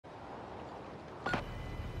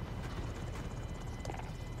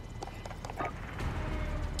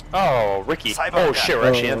Oh, Ricky. Cyber Oh shit, we're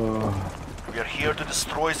actually in. We're here to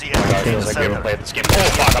destroy the Oh, it enemy feels like we haven't played this game. Oh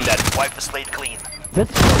fuck, I'm dead. Wipe the slate clean.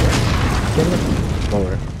 That's slower. Get it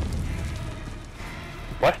slower.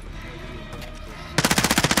 What?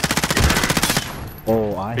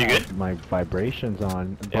 Oh, I You have good? my vibrations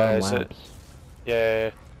on. Yeah, Bottom is lamps. Yeah.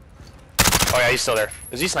 Oh yeah, he's still there.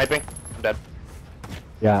 Is he sniping? I'm dead.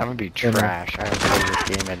 Yeah. I'm gonna be trash. I haven't played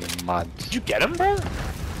this game in months. Did you get him, bro?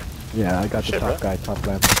 Yeah, I got Shit, the top bro. guy, top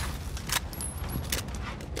lamp.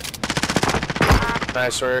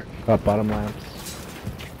 Nice, sir. Got bottom lamps.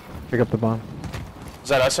 Pick up the bomb. Is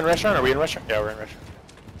that us in restaurant? Are we in restaurant? Yeah, we're in restaurant.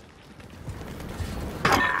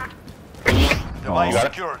 Device you got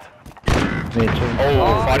it? secured. May change.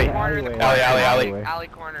 Oh, body. Alleyway. Alley. Alley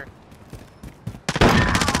corner.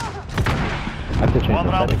 I have to change One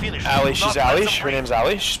the round settings. finished. Allie, she's Not Allie. let them Her breathe. name's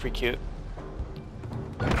Allie. She's pretty cute.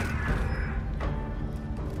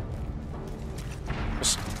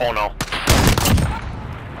 Oh no.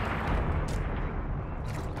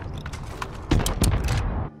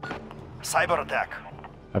 Cyber attack.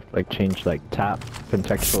 I have to like change like tap,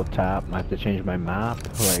 contextual tap. I have to change my map.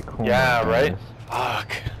 Like, oh Yeah, my right? goodness.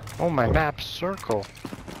 Fuck. Oh, my map's circle.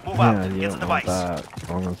 Move Yeah, out. you Get the don't want device. that,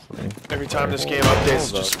 honestly. Every time this game updates, it Hold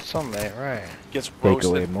just up, something ain't right. gets Take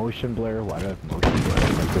away roasted. motion blur. Why do I have motion blur?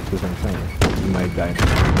 Like, this is insane. You might die,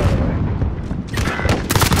 by the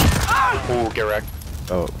way. Ooh, get wrecked.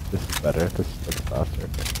 Oh, this is better. This is faster.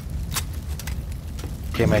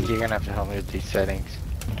 Okay, Mike, you're gonna have to help me with these settings.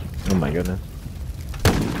 Oh my goodness.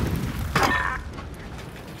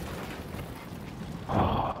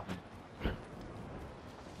 Oh.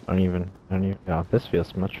 I don't even. Yeah, this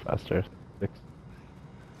feels much faster. 6.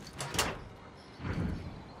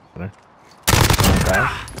 Better. Nice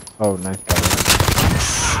guy. Oh, nice guy.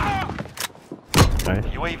 Nice.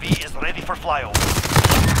 UAV is ready for flyover.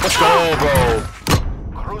 Let's go,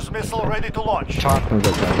 bro. Cruise missile ready to launch. Talk. Sounds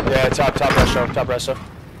like that. Yeah, top resto.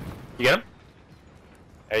 You get him?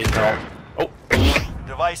 There you go. Oh,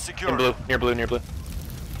 Device in secured. blue, near blue.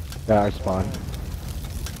 Yeah, our spawn.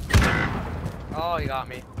 Oh, he got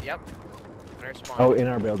me. Yep. There's spawn. Oh, in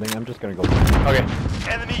our building. I'm just gonna go. Okay.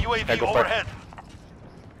 Enemy UAV Okay, go for it. overhead.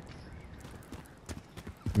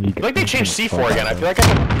 You I feel like they changed C4 again. I feel like I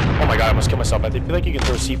can... Oh my god, I almost killed myself. I feel like you can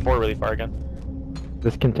throw C4 really far again.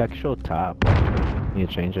 This contextual tap. You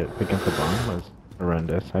change it against the bomb was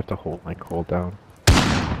horrendous. I have to hold down.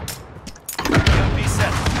 EMP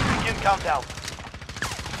set. Begin countdown.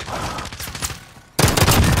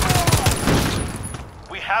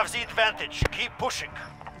 We have the advantage. Keep pushing.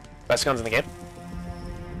 Best guns in the game.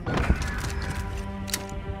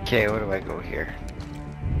 Okay, where do I go here?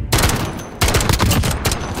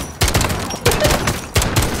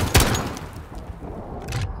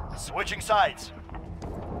 Switching sides.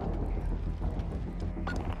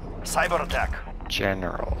 Cyber attack.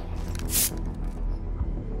 General.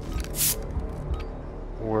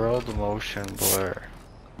 World motion blur.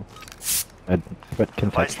 I'd put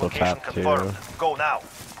Device contextual location tap too. confirmed. Go now.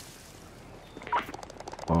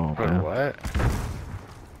 Oh But man. what?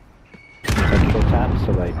 Contextual tap,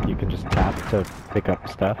 so like you can just tap to pick up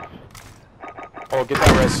stuff. Oh, get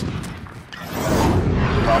that res.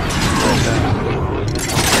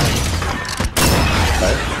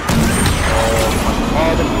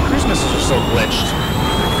 Oh, the cruise missiles are so glitched.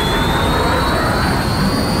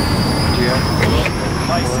 Do you have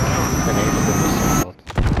Device secured.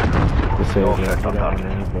 To save Okay, it. I I'm don't done. want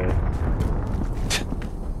any, but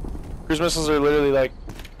Cruise missiles are literally like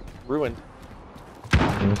ruined.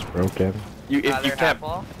 it's broken. You They're half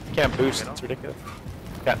full. can't boost. It's ridiculous.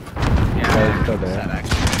 Yeah. Oh, it's still That there.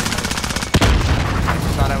 actually. I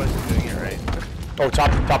thought I wasn't doing it right. Oh,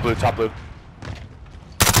 top blue.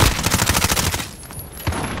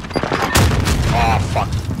 Oh fuck.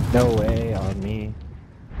 No way on me.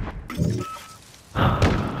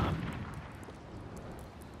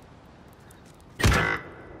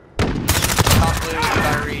 Top blue,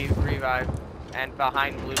 got revive. And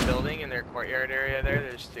behind blue building in their courtyard area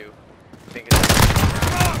there's two. I think it's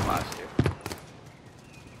last two.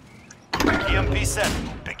 EMP set.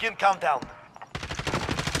 Begin countdown.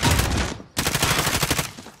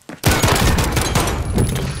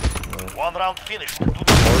 One round finished. Do the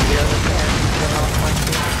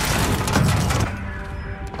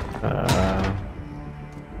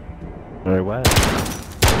Very well.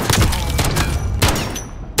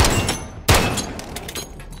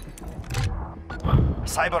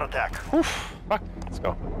 cyber attack. Oof. Fuck. Let's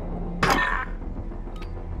go.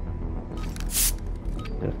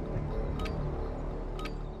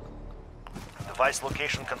 Device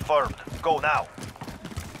location confirmed. Go now.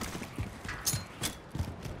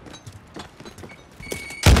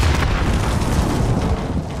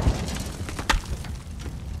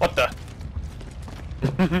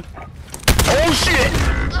 Oh shit!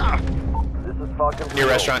 This is Falcon. Near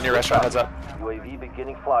restaurant, heads up. UAV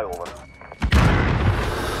beginning flyover.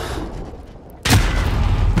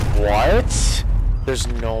 What? There's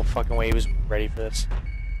no fucking way he was ready for this.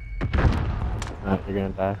 You're gonna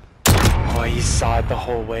die. Oh, he saw it the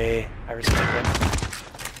whole way. I respect it.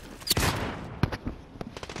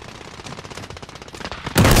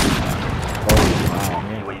 Oh wow,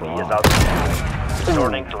 man. UAV Wow. is out.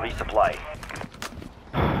 Returning to resupply.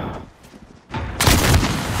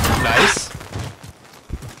 Nice.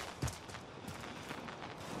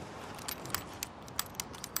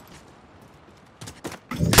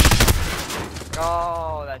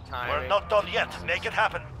 Oh, that time. We're not done yet. Make it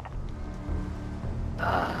happen.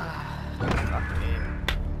 Fuck me.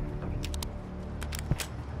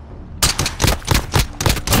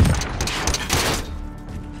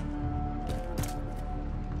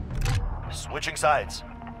 Switching sides.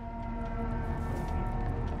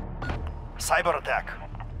 Cyber attack.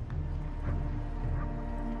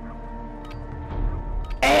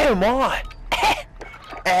 Oh my!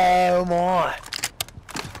 Oh my!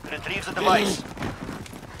 Retrieve the device.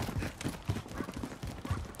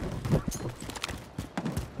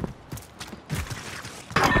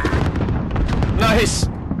 Nice!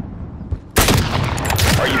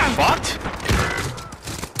 Are you fucked?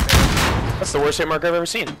 That's the worst hit mark I've ever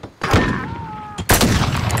seen.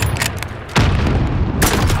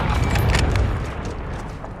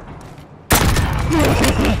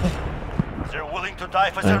 They're willing to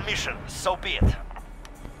die for their mission. So be it.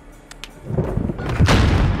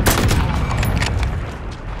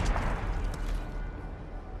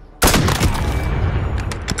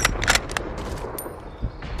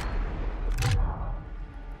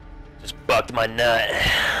 Just bucked my nut.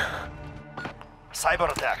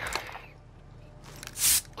 Cyber attack.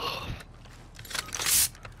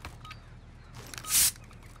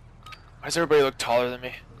 Why does everybody look taller than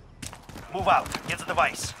me? Move out. Get the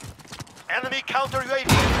device. Enemy counter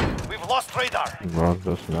UAV. We've lost radar. Wrong,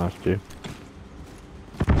 just lost you.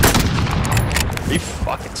 Are you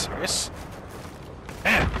fucking serious?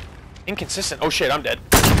 Man, inconsistent. Oh shit, I'm dead.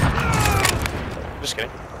 Just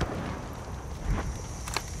kidding.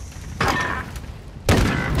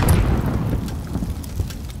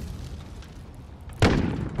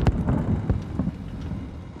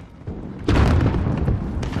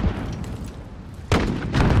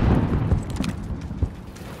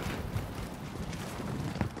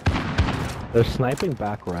 They're sniping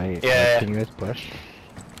back right. Yeah. Can you guys push?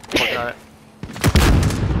 Working on it.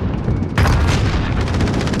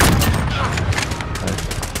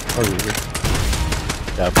 Oh, easy.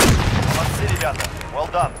 Yep. Молодцы, ребята. Well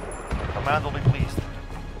done. Command will be pleased.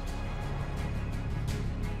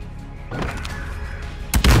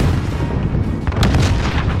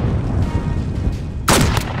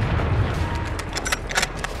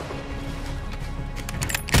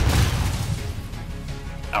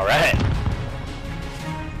 All right.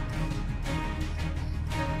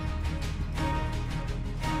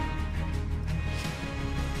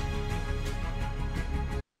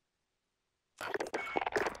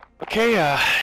 Okay,